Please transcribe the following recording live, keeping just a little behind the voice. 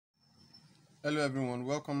Hello everyone,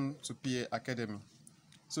 welcome to PA Academy.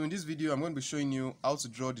 So in this video I'm going to be showing you how to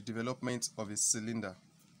draw the development of a cylinder.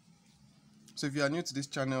 So if you are new to this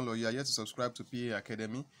channel or you are yet to subscribe to PA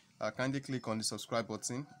Academy, kindly click on the subscribe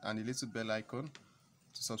button and the little bell icon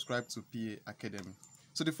to subscribe to PA Academy.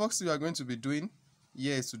 So the first thing we are going to be doing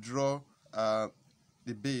here is to draw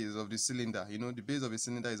the base of the cylinder. You know, the base of a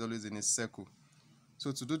cylinder is always in a circle.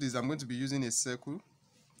 So to do this, I'm going to be using a circle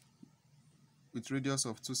with radius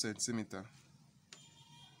of 2 centimeters.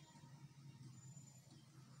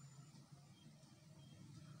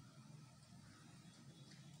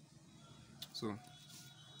 So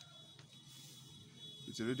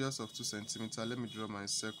with a radius of 2 centimeters, let me draw my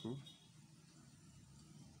circle.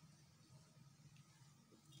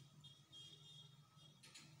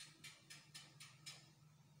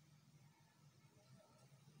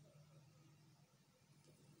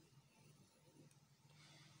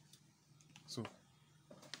 So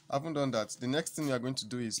having done that, the next thing we are going to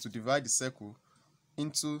do is to divide the circle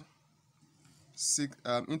into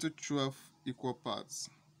 12 equal parts.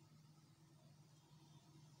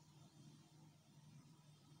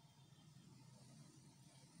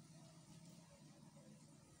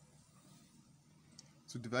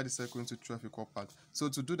 To divide the circle into 12 equal parts. So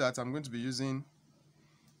to do that, I'm going to be using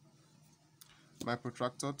my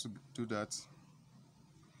protractor to do that.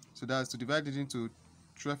 So that's to divide it into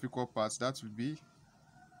 12 equal parts. That will be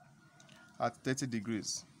at 30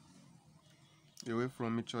 degrees away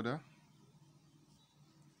from each other.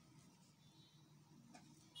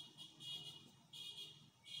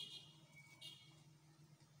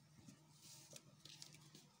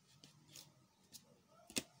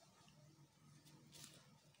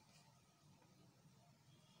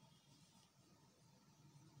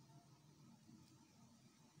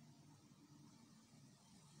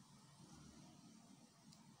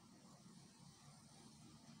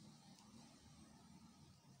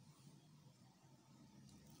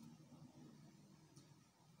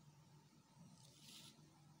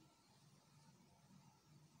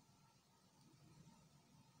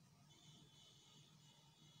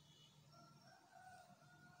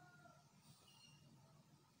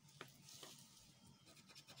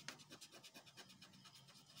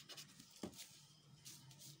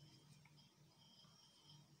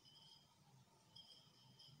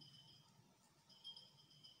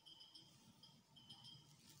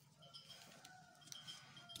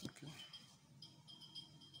 Okay.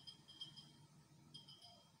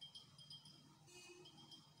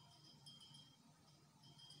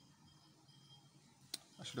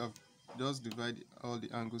 I should have just divided all the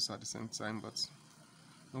angles at the same time, but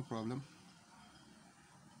no problem.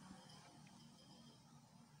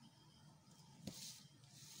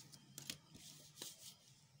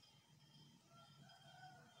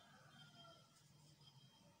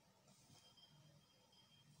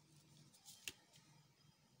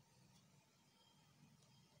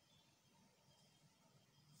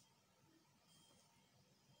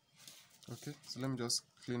 Okay, so let me just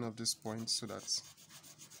clean up this point so that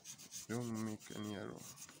don't make any error.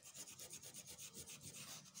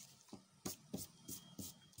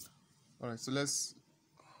 Alright, so let's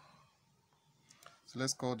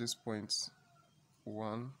call this point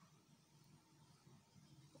 1,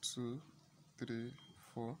 2, 3,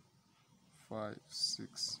 4, 5,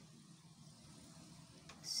 6,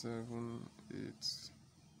 7, 8,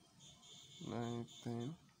 9,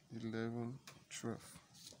 10, 11, 12.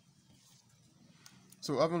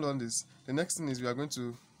 So having done this, the next thing is we are going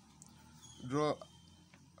to draw.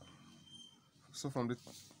 So from the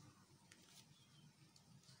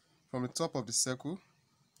top of the circle,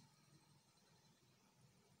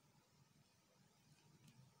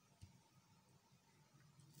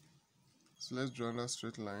 so let's draw another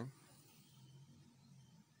straight line.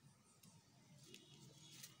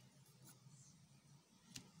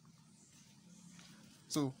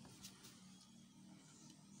 So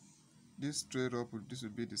this straight up, this will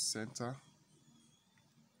be the center.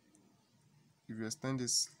 If you extend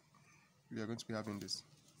this, we are going to be having this.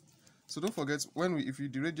 So don't forget, if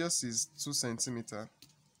the radius is 2 centimeters,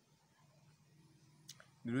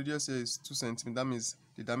 the radius here is 2 centimeters. That means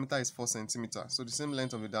the diameter is 4 centimeters. So the same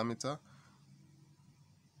length of the diameter.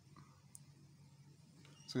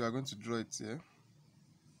 So we are going to draw it here.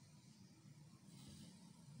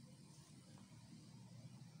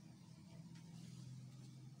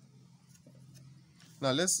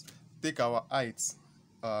 Now let's take our height.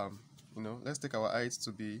 Let's take our height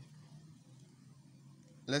to be,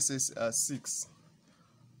 let's say 6.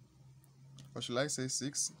 Or should I say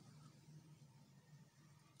 6?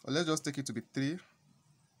 Or let's just take it to be 3.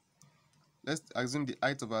 let's assume the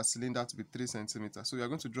height of our cylinder to be 3 centimeters. So we are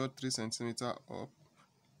going to draw 3 centimeters up.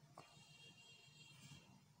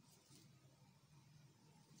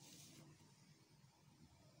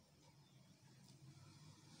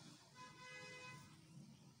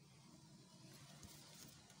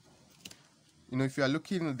 If you are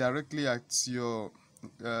looking directly at your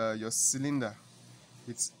cylinder,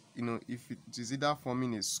 it's if it is either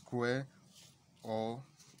forming a square or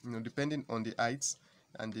depending on the height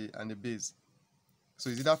and the base. So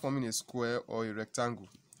it's either forming a square or a rectangle.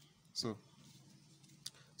 So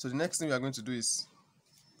the next thing we are going to do is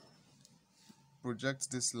project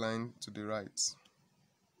this line to the right.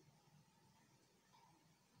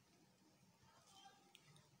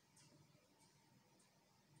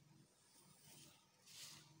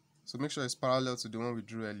 So make sure it's parallel to the one we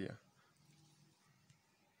drew earlier.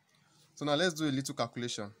 So now let's do a little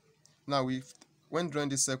calculation. Now when drawing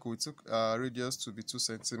this circle, we took radius to be 2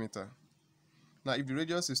 centimeters. Now if the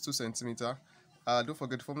radius is 2 centimeters, don't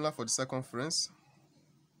forget the formula for the circumference.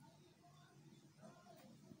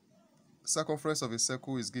 Circumference of a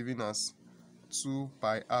circle is given as 2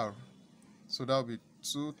 pi r. So that will be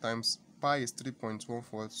 2 times pi is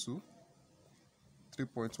 3.142.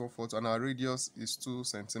 3.142, and our radius is 2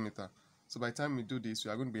 centimeters. So by the time we do this,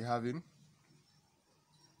 we are going to be having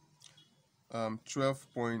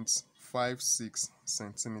 12.56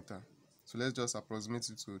 centimeters. So let's just approximate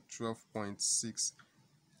it to 12.6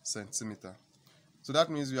 centimeters. So that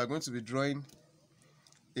means we are going to be drawing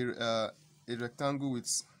a rectangle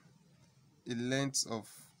with a length of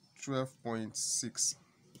 12.6.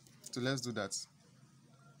 So let's do that.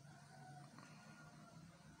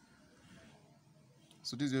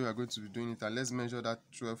 So this is where we are going to be doing it, and let's measure that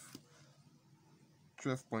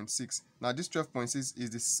 12.6. Now this 12.6 is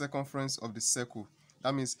the circumference of the circle.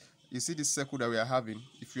 That means you see this circle that we are having,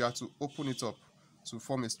 if you are to open it up to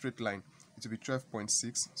form a straight line, it will be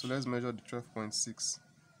 12.6. So let's measure the 12.6.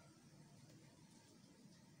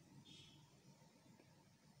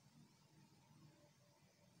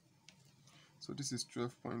 So this is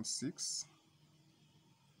 12.6.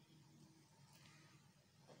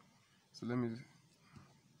 So let me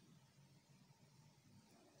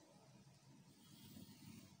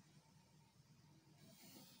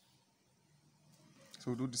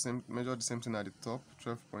we'll do the same, measure the same thing at the top,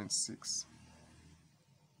 12.6.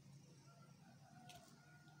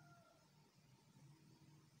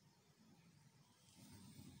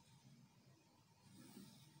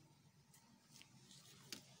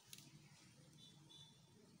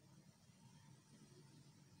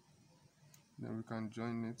 Then we can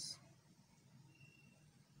join it.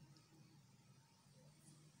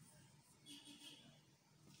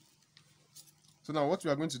 So now what we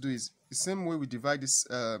are going to do is the same way we divide this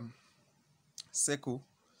circle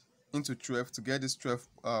into 12 to get this 12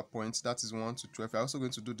 points, that is 1 to 12. We are also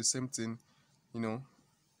going to do the same thing,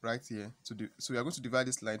 right here. So we are going to divide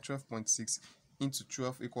this line 12.6 into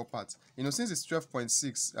 12 equal parts. Since it's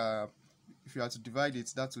 12.6, if you are to divide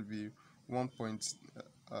it, that will be 1.0.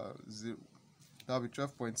 That will be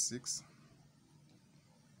 12.6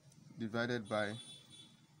 divided by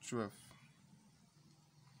 12.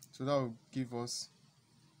 So that will give us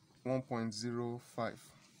 1.05.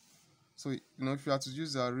 So if you are to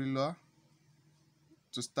use a ruler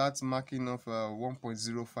to start marking off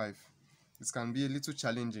 1.05, this can be a little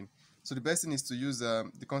challenging. So the best thing is to use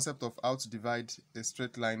the concept of how to divide a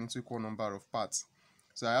straight line into equal number of parts.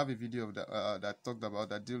 So I have a video of that talked about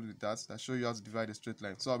that deals with that show you how to divide a straight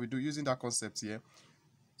line. So I'll be using that concept here.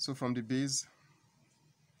 So from the base,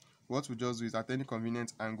 what we just do is at any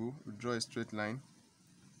convenient angle, we draw a straight line.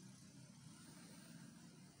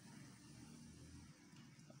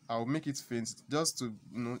 I'll make it faint just to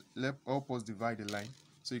help us divide the line.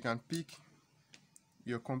 So you can pick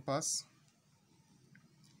your compass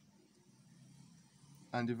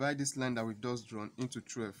and divide this line that we've just drawn into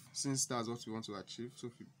 12, since that's what we want to achieve.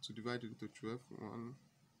 So to divide it into 12, 1,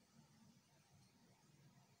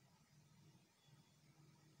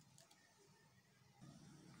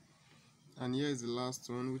 and here is the last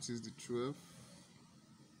one, which is the 12.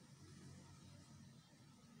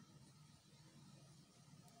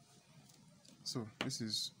 So this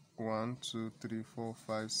is 1, 2, 3, 4,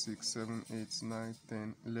 5, 6, 7, 8, 9,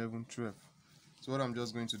 10, 11, 12. So what I'm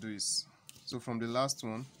just going to do is, so from the last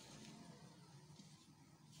one,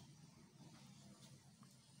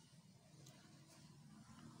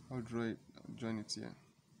 I'll join it here.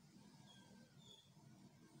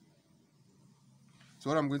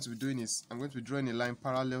 So what I'm going to be doing is, I'm going to be drawing a line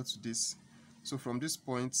parallel to this. So from this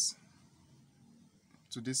point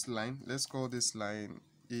to this line, let's call this line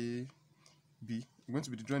A, B. I'm going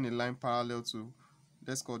to be drawing a line parallel to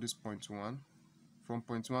let's call this point 1, from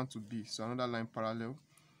point 1 to B, so another line parallel.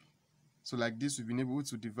 So like this, we've been able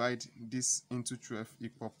to divide this into 12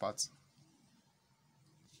 equal parts.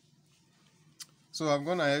 So I'm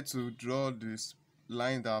going ahead to draw this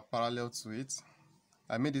line that are parallel to it.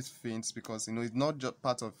 I made it faint because it's not just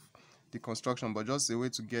part of the construction, but just a way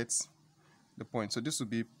to get the point. So this will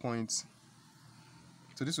be point.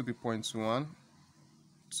 So this will be points 1,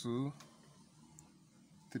 2,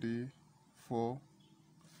 3, 4,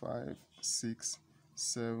 5, 6,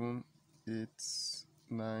 7, 8,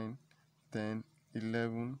 9, 10,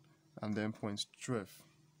 11, and then point 12.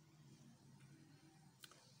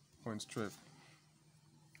 Point 12.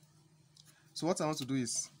 So what I want to do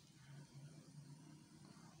is,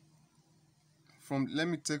 let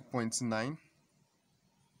me take point 9.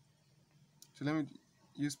 So let me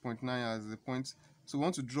use point 9 as the point. So we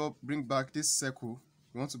want to bring back this circle.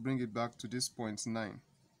 We want to bring it back to this point 9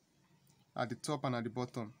 at the top and at the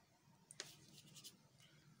bottom.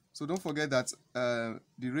 So don't forget that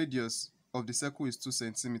the radius of the circle is 2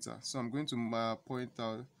 centimeters. So I'm going to point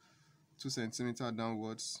out 2 centimeters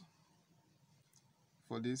downwards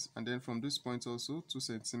for this, and then from this point also 2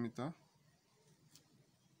 centimeters.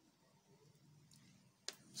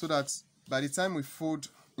 So that by the time we fold,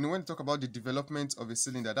 when we talk about the development of a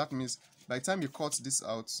cylinder, that means by the time you cut this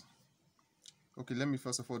out, okay, let me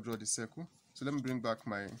first of all draw the circle. So let me bring back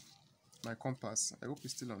my compass. I hope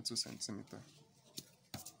it's still on 2 centimeters.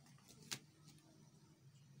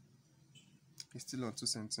 It's still on 2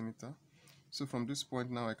 centimeters. So from this point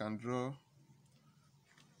now, I can draw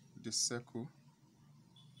the circle.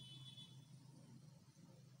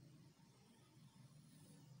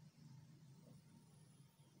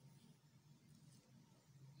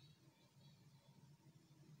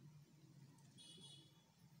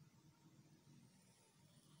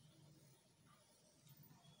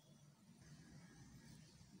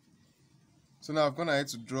 So now I've gone ahead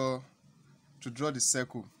to draw the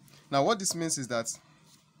circle. Now what this means is that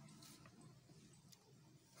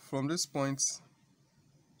from this point,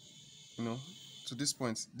 to this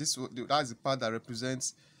point, that is the part that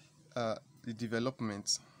represents the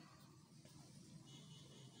development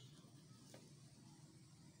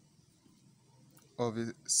of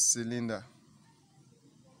a cylinder.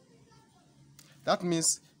 That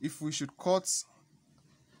means if we should cut, so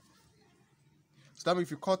that means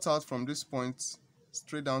if you cut out from this point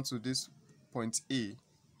straight down to this point A,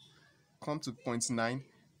 come to point 9,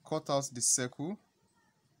 cut out the circle,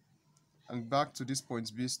 and back to this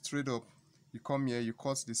point B, straight up, you come here, you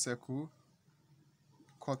cut the circle,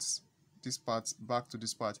 cut this part back to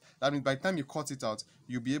this part. That means by the time you cut it out,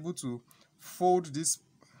 you'll be able to fold this,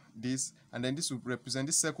 and then this will represent,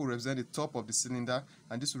 this circle will represent the top of the cylinder,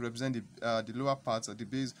 and this will represent the lower part or the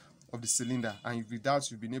base of the cylinder, and with that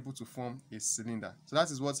you've been able to form a cylinder. So that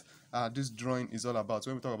is what this drawing is all about.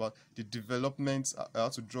 When we talk about the development, how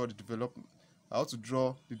to draw the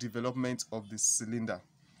development of the cylinder.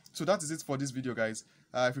 So that is it for this video, guys.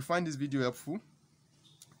 If you find this video helpful,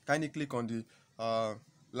 kindly click on the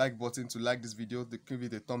like button to like this video, give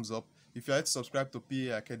it a thumbs up. If you are yet to subscribe to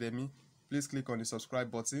PA Academy, please click on the subscribe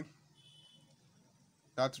button,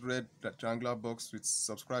 that red triangular box with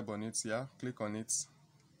subscribe on it. Click on it,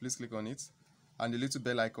 please click on it, and the little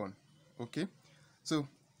bell icon. Okay, so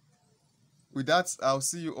with that, I'll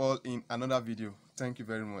see you all in another video. Thank you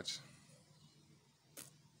very much.